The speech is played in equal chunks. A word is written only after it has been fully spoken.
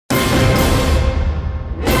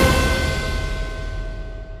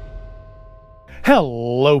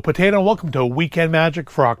Hello, Potato, and welcome to Weekend Magic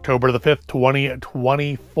for October the 5th,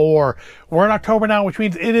 2024. We're in October now, which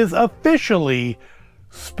means it is officially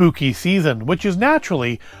spooky season, which is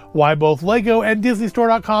naturally why both Lego and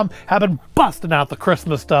DisneyStore.com have been busting out the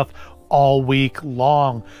Christmas stuff all week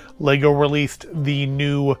long. Lego released the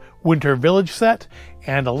new Winter Village set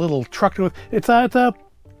and a little truck with it's a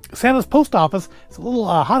Santa's post office. It's a little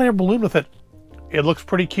hot air balloon with it. It looks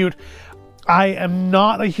pretty cute. I am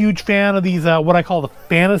not a huge fan of these, what I call the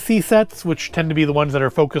fantasy sets, which tend to be the ones that are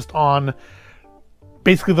focused on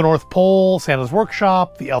basically the North Pole, Santa's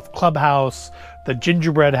Workshop, the Elf Clubhouse, the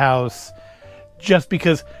Gingerbread House, just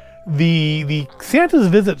because the Santa's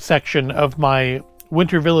Visit section of my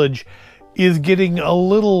Winter Village is getting a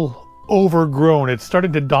little overgrown. It's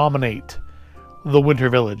starting to dominate the Winter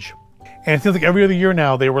Village. And it seems like every other year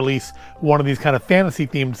now they release one of these kind of fantasy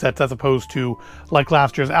themed sets as opposed to like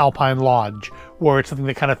last year's Alpine Lodge, where it's something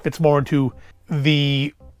that kind of fits more into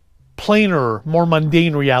the plainer, more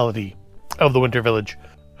mundane reality of the Winter Village.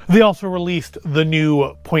 They also released the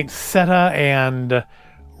new poinsettia and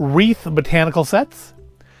wreath botanical sets.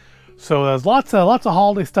 So there's lots of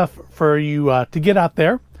holiday stuff for you to get out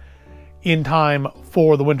there in time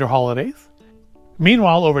for the winter holidays.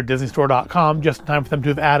 Meanwhile, over at DisneyStore.com, just in time for them to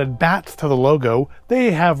have added bats to the logo,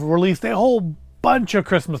 they have released a whole bunch of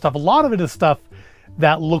Christmas stuff. A lot of it is stuff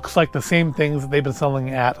that looks like the same things that they've been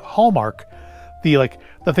selling at Hallmark. The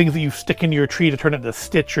things that you stick into your tree to turn it into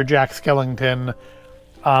Stitch or Jack Skellington.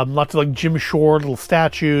 Lots of like Jim Shore little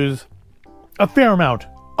statues. A fair amount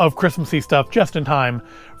of Christmassy stuff just in time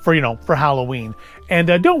for, for Halloween. And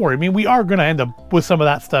don't worry, I mean, we are going to end up with some of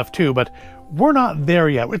that stuff too, but we're not there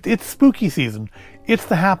yet. It's spooky season. It's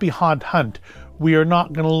the happy haunt hunt. We are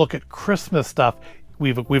not going to look at Christmas stuff.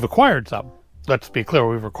 We've acquired some. Let's be clear,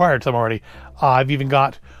 we've acquired some already. I've even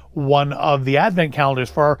got one of the advent calendars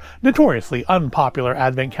for our notoriously unpopular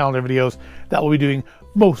advent calendar videos that we'll be doing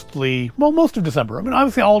most of December. I mean,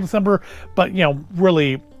 obviously all December, but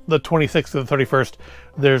really the 26th to the 31st,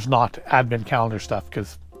 there's not advent calendar stuff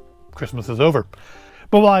because Christmas is over.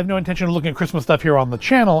 But while I have no intention of looking at Christmas stuff here on the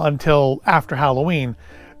channel until after Halloween,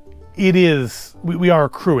 we are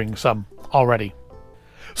accruing some already.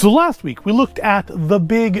 So last week we looked at the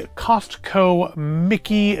big Costco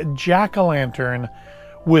Mickey jack-o'-lantern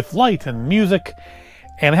with light and music,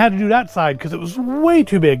 and I had to do that side because it was way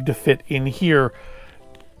too big to fit in here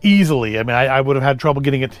easily. I mean, I would have had trouble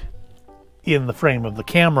getting it in the frame of the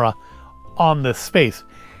camera on this space.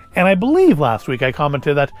 And I believe last week I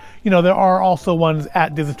commented that, there are also ones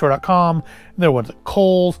at DisneyStore.com, there are ones at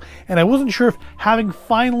Kohl's, and I wasn't sure if having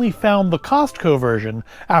finally found the Costco version,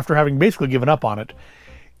 after having basically given up on it,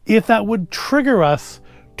 if that would trigger us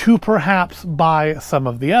to perhaps buy some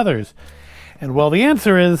of the others. And well, the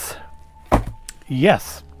answer is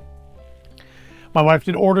yes. My wife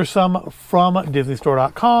did order some from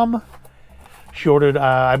DisneyStore.com. She ordered,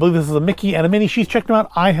 I believe this is a Mickey and a Minnie. She's checked them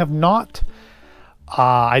out. I have not.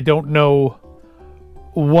 I don't know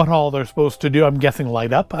what all they're supposed to do. I'm guessing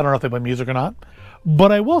light up. I don't know if they play music or not.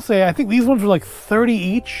 But I will say, I think these ones were like 30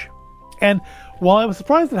 each. And while I was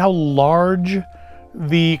surprised at how large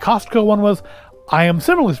the Costco one was, I am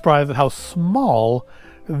similarly surprised at how small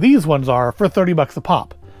these ones are for 30 bucks a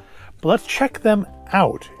pop. But let's check them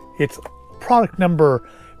out. It's product number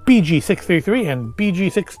BG633 and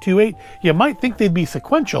BG628. You might think they'd be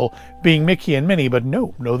sequential, being Mickey and Minnie, but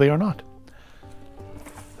no, they are not.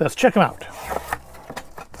 Let's check them out.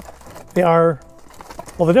 They are,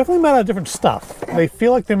 well, they're definitely made out of different stuff. They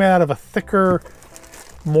feel like they're made out of a thicker,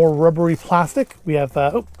 more rubbery plastic. We have,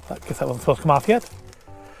 oh, I guess that wasn't supposed to come off yet.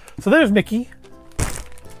 So there's Mickey.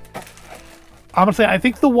 I'm gonna say, I feel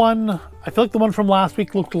like the one from last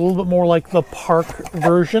week looked a little bit more like the park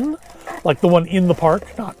version, like the one in the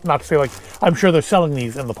park. Not to say like, I'm sure they're selling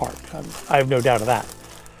these in the park. I have no doubt of that.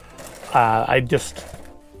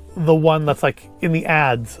 The one that's like in the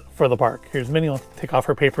ads for the park. Here's Minnie. I'll take off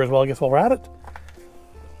her paper as well, I guess, while we're at it.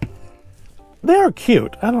 They are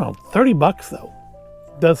cute. I don't know, 30 bucks though.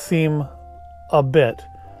 Does seem a bit.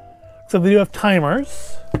 So they do have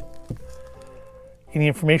timers. Any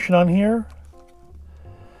information on here?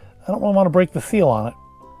 I don't want to break the seal on it.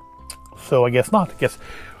 So I guess not. I guess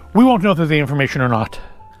we won't know if there's any information or not.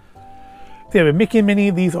 They have a Mickey and Minnie.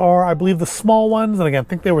 These are, I believe, the small ones. And again, I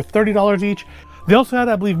think they were $30 each. They also had,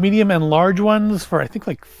 I believe, medium and large ones for, I think,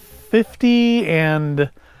 like $50, and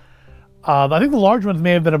I think the large ones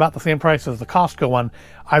may have been about the same price as the Costco one.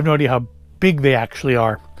 I have no idea how big they actually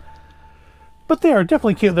are. But they are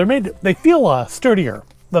definitely cute. They feel sturdier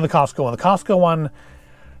than the Costco one. The Costco one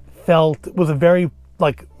was a very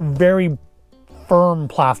firm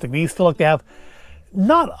plastic. These feel like they have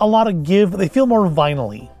not a lot of give, but they feel more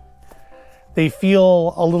vinyl-y. They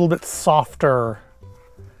feel a little bit softer.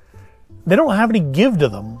 They don't have any give to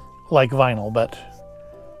them like vinyl, but,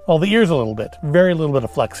 well, the ears a little bit. Very little bit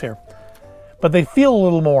of flex here. But they feel a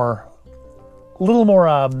little more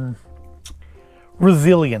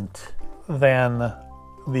resilient than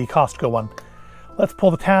the Costco one. Let's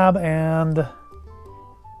pull the tab, and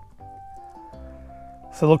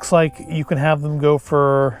so it looks like you can have them go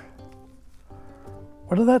for,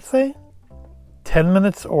 what did that say? 10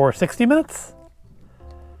 minutes or 60 minutes?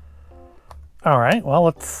 All right, well,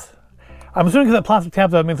 I'm assuming because that plastic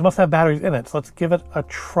tab, that means it must have batteries in it. So let's give it a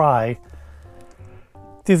try.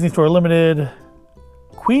 Disney Store Limited,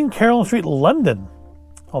 Queen Caroline Street, London.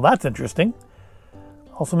 Oh, that's interesting.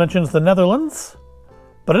 Also mentions the Netherlands,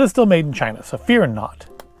 but it is still made in China, so fear not.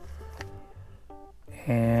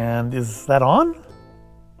 And is that on?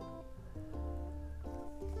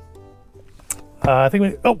 I think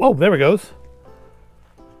we, oh, there it goes.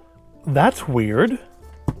 That's weird.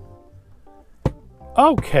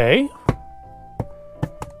 Okay.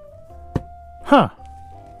 Huh.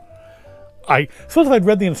 I suppose if I'd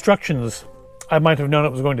read the instructions, I might have known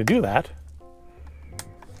it was going to do that.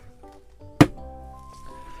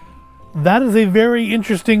 That is a very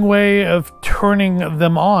interesting way of turning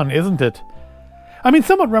them on, isn't it? I mean,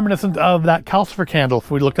 somewhat reminiscent of that calcifer candle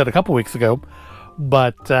we looked at a couple weeks ago.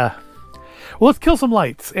 But, well, let's kill some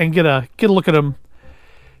lights and get a look at them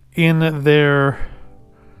in their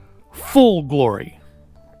full glory.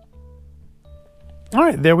 All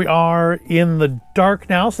right, there we are in the dark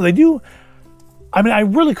now. So they do, I mean, I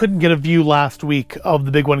really couldn't get a view last week of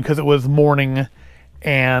the big one because it was morning,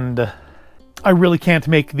 and I really can't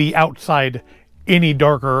make the outside any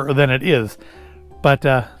darker than it is. But,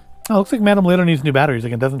 oh, looks like Madame Leto needs new batteries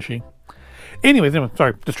again, doesn't she? Anyways, anyway,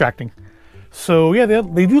 sorry, distracting. So yeah,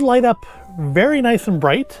 they do light up very nice and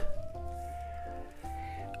bright.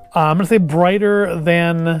 I'm going to say brighter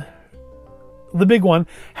than the big one.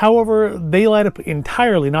 However, they light up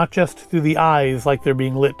entirely, not just through the eyes like they're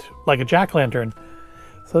being lit like a jack-o'-lantern.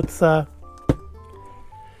 So it's,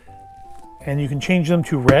 and you can change them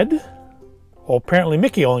to red. Well, apparently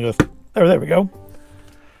Mickey only goes, there we go.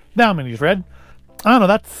 Now Minnie's red. I don't know,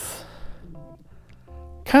 that's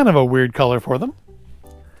kind of a weird color for them.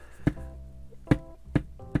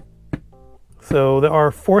 So there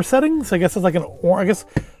are 4 settings. I guess it's like an orange. I guess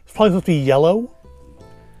it's probably supposed to be yellow.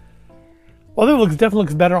 Well, it definitely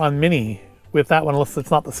looks better on Minnie with that one, unless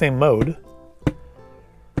it's not the same mode.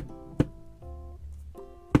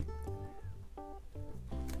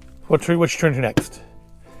 What you turn to next?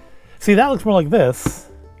 See, that looks more like this.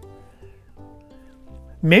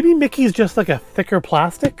 Maybe Mickey's just like a thicker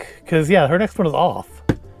plastic, because yeah, her next one is off.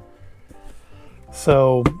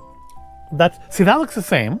 So that looks the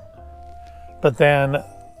same. But then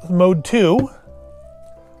mode 2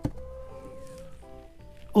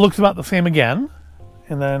 looks about the same again.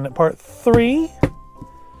 And then part 3,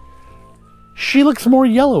 she looks more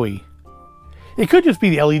yellowy. It could just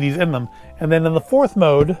be the LEDs in them. And then in the 4th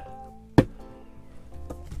mode,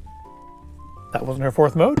 that wasn't her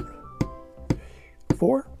 4th mode.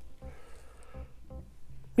 4?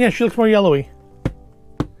 Yeah, she looks more yellowy.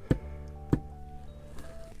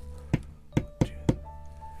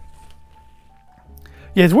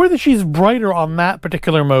 Yeah, it's weird that she's brighter on that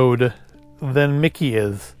particular mode than Mickey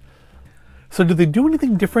is. So do they do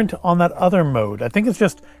anything different on that other mode? I think it's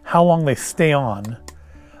just how long they stay on.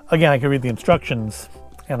 Again, I could read the instructions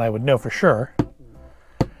and I would know for sure.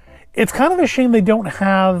 It's kind of a shame they don't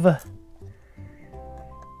have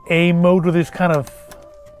a mode where they just kind of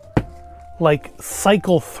like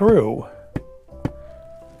cycle through.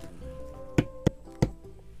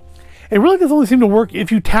 It really does only seem to work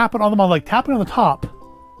if you tap it on them on, like tapping on the top.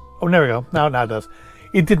 Oh, there we go. Now it does.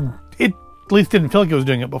 It at least didn't feel like it was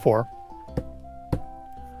doing it before.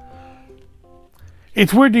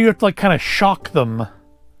 It's weird you have to like kind of shock them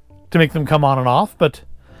to make them come on and off, but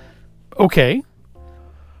okay.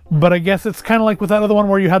 But I guess it's kind of like with that other one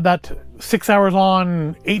where you had that 6 hours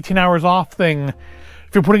on, 18 hours off thing.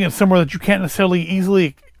 If you're putting it somewhere that you can't necessarily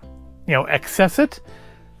easily, you know, access it,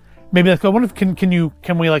 maybe that's good. I wonder if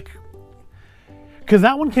can we like, because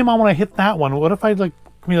that one came on when I hit that one. What if I like,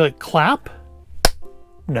 can we like clap?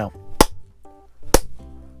 No.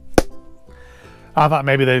 I thought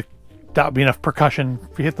maybe that would be enough percussion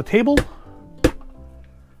if you hit the table.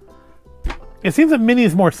 It seems that Minnie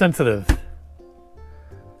is more sensitive.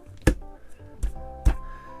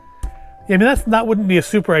 Yeah, I mean that wouldn't be a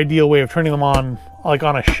super ideal way of turning them on, like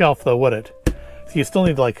on a shelf, though, would it? So you still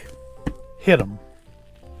need to like hit them.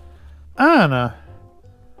 I don't know.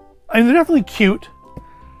 I mean, they're definitely cute.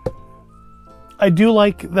 I do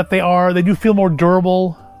like that they do feel more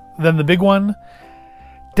durable than the big one.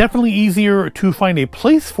 Definitely easier to find a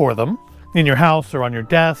place for them in your house or on your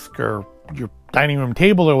desk or your dining room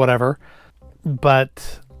table or whatever.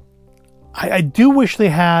 But I do wish they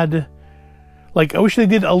had, like, I wish they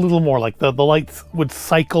did a little more, like the lights would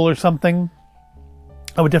cycle or something.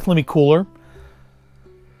 That would definitely be cooler.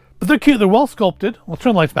 But they're cute. They're well sculpted. Let's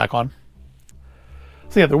turn the lights back on.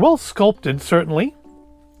 So yeah, they're well sculpted, certainly.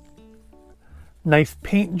 Nice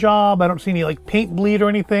paint job. I don't see any like paint bleed or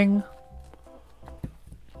anything.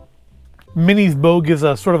 Minnie's bow gives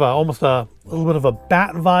a sort of almost a little bit of a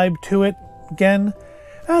bat vibe to it. Again,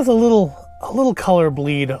 it has a little color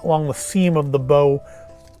bleed along the seam of the bow.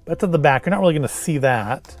 That's at the back. You're not really going to see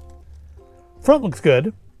that. Front looks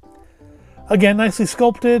good. Again, nicely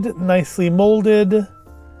sculpted, nicely molded.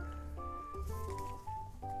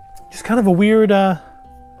 Just kind of a weird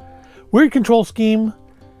control scheme.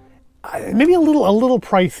 Maybe a little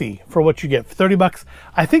pricey for what you get. For 30 bucks.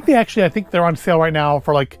 I think they're on sale right now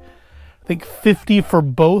for like, I think 50 for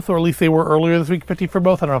both, or at least they were earlier this week, 50 for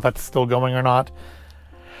both. I don't know if that's still going or not.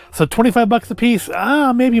 So 25 bucks a piece,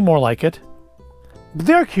 maybe more like it. But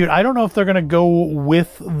they're cute. I don't know if they're going to go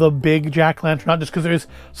with the big jack-o'-lantern, not just because there is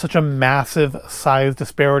such a massive size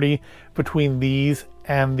disparity between these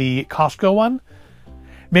and the Costco one.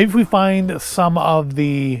 Maybe if we find some of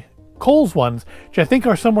the Kohl's ones, which I think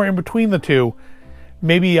are somewhere in between the two,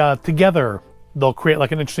 maybe together they'll create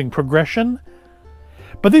like an interesting progression.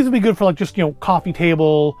 But these would be good for like just, you know, coffee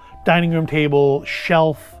table, dining room table,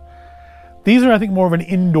 shelf. These are, I think, more of an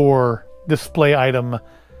indoor display item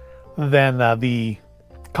than the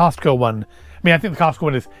Costco one. I mean, I think the Costco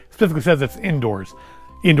one specifically says it's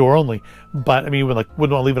indoor only. But I mean, you wouldn't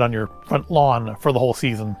want to leave it on your front lawn for the whole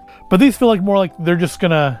season. But these feel like more like they're just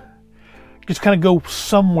gonna kind of go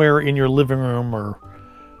somewhere in your living room or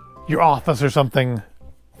your office or something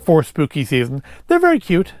for spooky season. They're very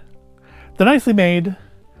cute. They're nicely made.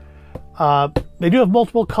 They do have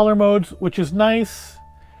multiple color modes, which is nice.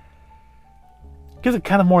 Gives it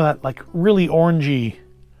kind of more of that like really orangey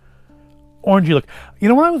look. You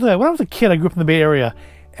know, when I was a kid, I grew up in the Bay Area,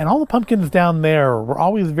 and all the pumpkins down there were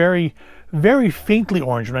always very, very faintly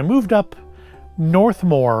orange. When I moved up north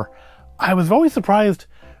more, I was always surprised,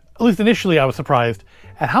 at least initially I was surprised,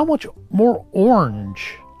 at how much more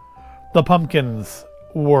orange the pumpkins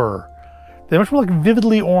were. They're much more like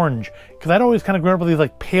vividly orange, because I'd always kind of grown up with these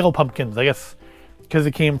like pale pumpkins, I guess because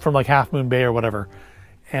it came from like Half Moon Bay or whatever,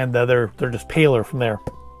 and they're just paler from there.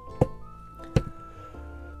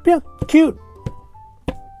 But yeah, cute.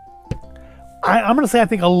 I'm going to say I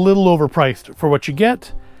think a little overpriced for what you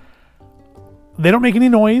get. They don't make any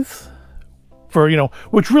noise, for, you know,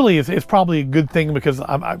 which really is probably a good thing, because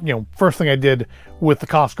you know, first thing I did with the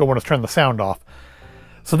Costco one was turn the sound off.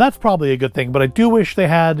 So that's probably a good thing. But I do wish they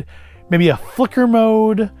had maybe a flicker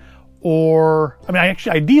mode, or, I mean,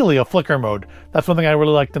 actually, ideally a flicker mode. That's one thing I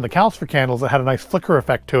really liked in the calcifer candles that had a nice flicker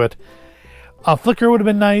effect to it. A flicker would have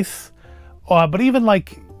been nice, but even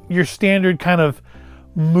like your standard kind of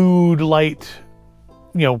mood light,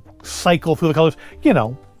 you know, cycle through the colors, you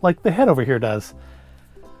know, like the head over here does,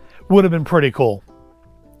 would have been pretty cool.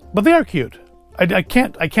 But they are cute. I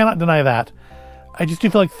cannot deny that. I just do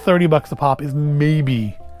feel like 30 bucks a pop is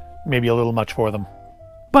maybe a little much for them.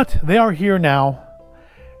 But they are here now,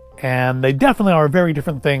 and they definitely are a very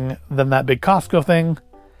different thing than that big Costco thing.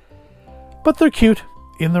 But they're cute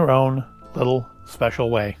in their own little special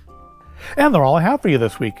way. And they're all I have for you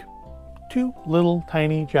this week. 2 little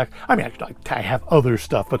tiny jacks. I mean, actually, I have other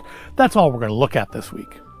stuff, but that's all we're going to look at this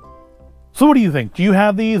week. So what do you think? Do you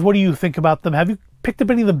have these? What do you think about them? Have you picked up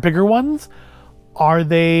any of the bigger ones? Are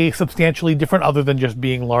they substantially different other than just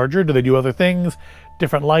being larger? Do they do other things?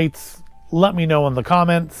 Different lights? Let me know in the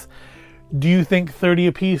comments. Do you think 30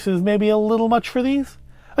 a piece is maybe a little much for these?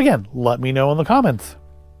 Again, let me know in the comments.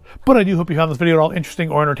 But I do hope you found this video at all interesting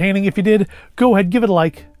or entertaining. If you did, go ahead, give it a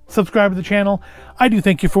like, subscribe to the channel. I do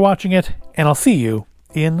thank you for watching it, and I'll see you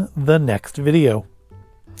in the next video.